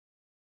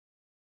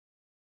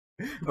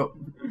Oh.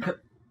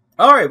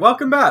 All right,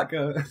 welcome back.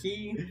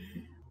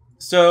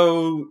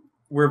 So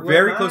we're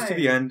very close to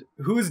the end.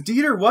 Who is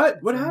Dieter?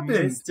 What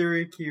happened?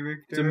 Mystery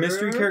character. It's a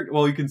mystery character.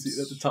 Well, you can see it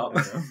at the top.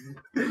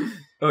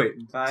 Oh wait,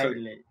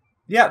 Violet.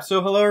 Yeah.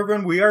 So hello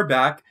everyone, we are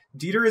back.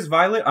 Dieter is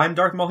Violet. I'm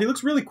Darth Maul. He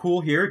looks really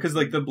cool here because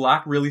like the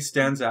black really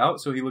stands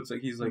out. So he looks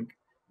like he's like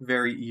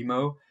very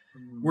emo.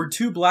 We're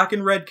two black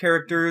and red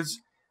characters,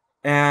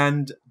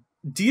 and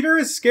Dieter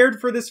is scared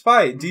for this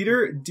fight.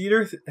 Dieter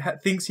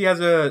thinks he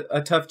has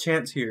a tough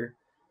chance here.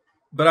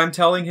 But I'm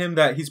telling him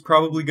that he's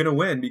probably going to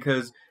win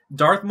because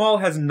Darth Maul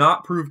has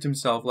not proved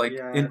himself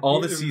in all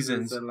the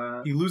seasons.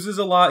 He loses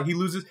a lot. He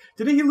loses.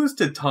 Did he lose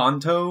to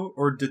Tonto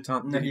or did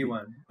Tonto? No, he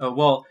won. Oh,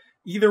 well,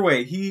 either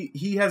way,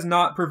 he has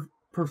not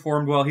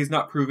performed well. He's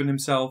not proven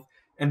himself.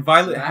 And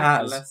Violet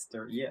has.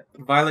 Lester, yeah.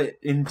 Violet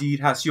indeed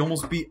has. She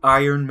almost beat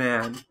Iron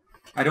Man.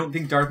 I don't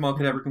think Darth Maul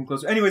could ever come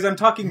close. Anyways, I'm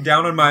talking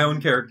down on my own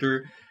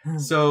character.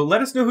 So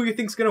let us know who you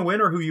think's going to win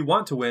or who you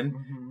want to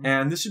win.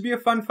 And this should be a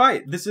fun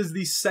fight. This is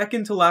the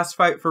second to last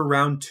fight for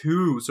round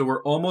 2. So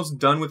we're almost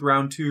done with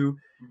round 2.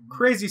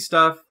 Crazy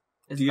stuff.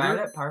 Is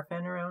Violet Parr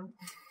fan around?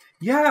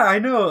 Yeah, I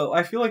know.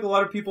 I feel like a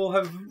lot of people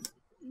have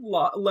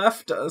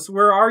left us.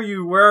 Where are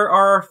you? Where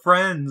are our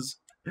friends?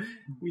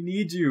 We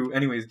need you.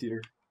 Anyways,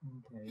 Dieter.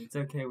 Okay, it's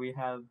okay. We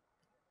have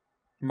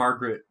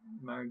Margaret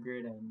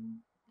and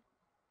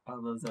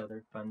all those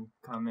other fun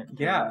comments.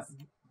 Yeah.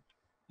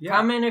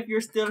 Comment if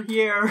you're still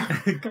here.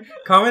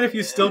 Comment if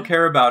you still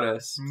care about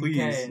us. Please.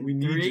 Okay, we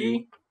need you.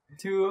 3,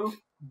 2,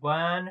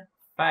 1,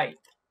 fight.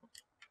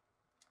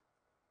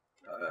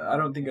 I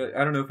don't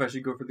know if I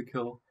should go for the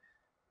kill.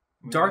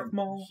 Darth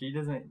Maul. She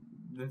doesn't.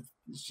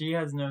 She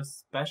has no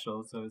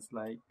special, so it's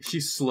like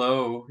she's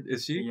slow.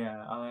 Is she?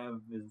 Yeah.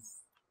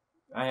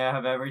 I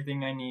have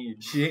everything I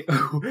need. She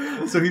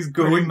ain't. So he's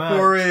going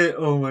for it.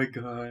 Oh my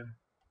god.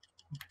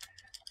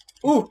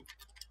 Oh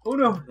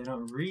no. They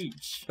don't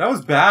reach. That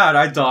was bad.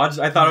 I dodged.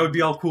 I thought I would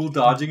be all cool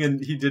dodging and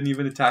he didn't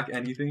even attack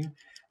anything.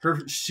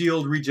 Her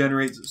shield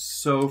regenerates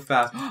so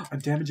fast. I'm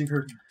damaging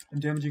her.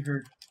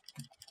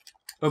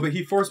 Oh, but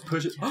he force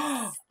pushes.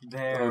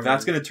 There. Oh,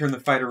 that's going to turn the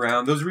fight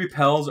around. Those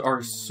repels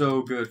are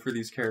so good for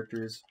these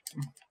characters.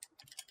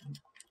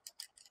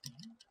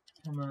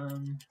 Come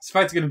on. This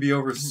fight's going to be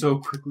over so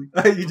quickly.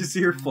 You just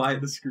see her fly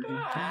at the screen.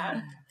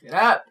 Get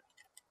up.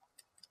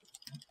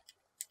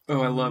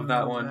 Oh, I love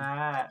that one.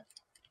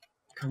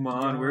 Come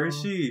on, where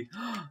is she?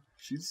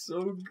 She's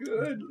so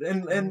good.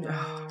 And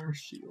her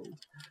shield.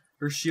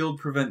 Her shield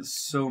prevents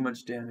so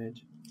much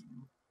damage.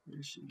 Where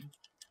is she?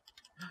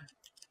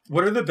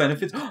 What are the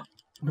benefits? No.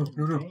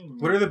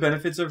 What are the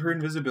benefits of her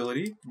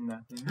invisibility?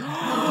 Nothing.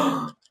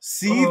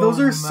 See,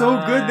 those are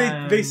so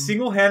good. They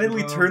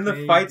single-handedly turn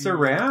the fights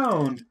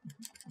around.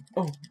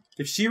 Oh,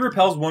 if she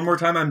repels one more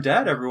time, I'm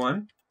dead,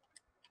 everyone.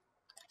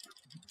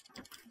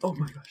 Oh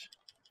my gosh.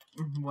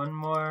 One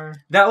more.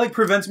 That like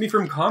prevents me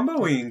from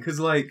comboing because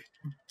like,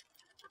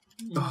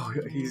 oh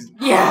he's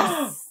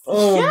yes.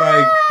 Oh yes!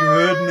 My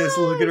goodness!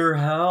 Look at her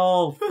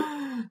health.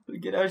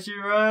 Look at how she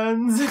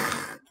runs.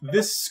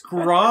 This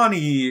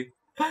scrawny,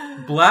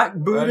 black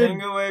booted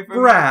running away from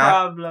brat.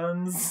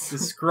 Problems. The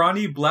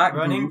scrawny black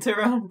running boot to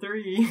round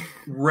 3.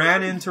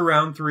 Ran into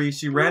round 3.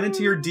 She ran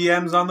into your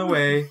DMs on the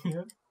way.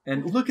 Yep.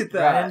 And look at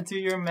that. Ran into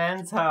your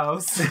man's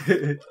house.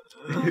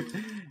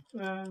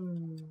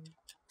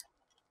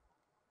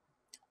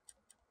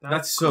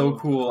 That's so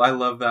cool. I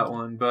love that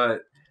one,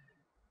 but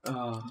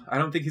I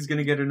don't think he's going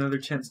to get another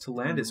chance to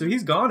land it. So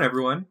he's gone,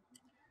 everyone.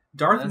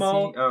 Darth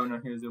Maul. Oh, no,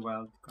 he was a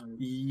wild card.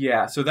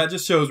 Yeah, so that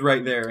just shows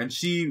right there. And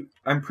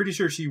I'm pretty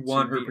sure she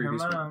won her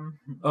previous one.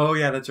 Oh,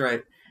 yeah, that's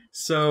right.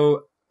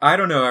 So, I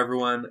don't know,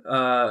 everyone.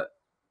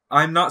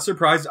 I'm not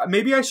surprised.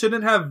 Maybe I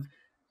shouldn't have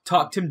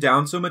talked him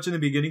down so much in the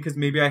beginning because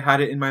maybe I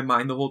had it in my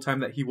mind the whole time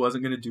that he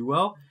wasn't going to do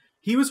well.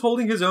 He was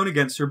holding his own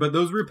against her, but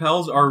those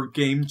repels are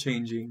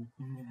game-changing.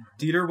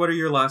 Dieter, what are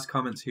your last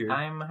comments here?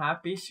 I'm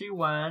happy she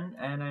won,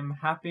 and I'm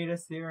happy to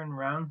see her in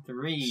round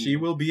 3. She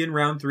will be in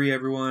round 3,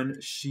 everyone.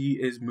 She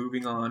is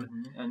moving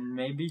on. And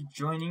maybe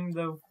joining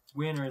the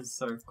winner's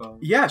circle.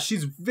 Yeah,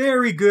 she's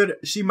very good.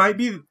 She might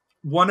be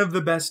one of the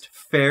best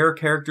fair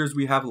characters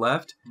we have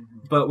left,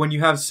 but when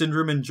you have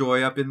Syndrome and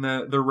Joy up in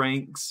the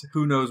ranks,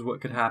 who knows what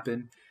could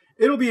happen.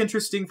 It'll be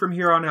interesting from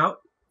here on out.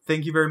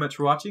 Thank you very much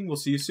for watching. We'll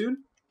see you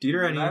soon.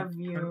 Dieter, Love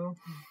you.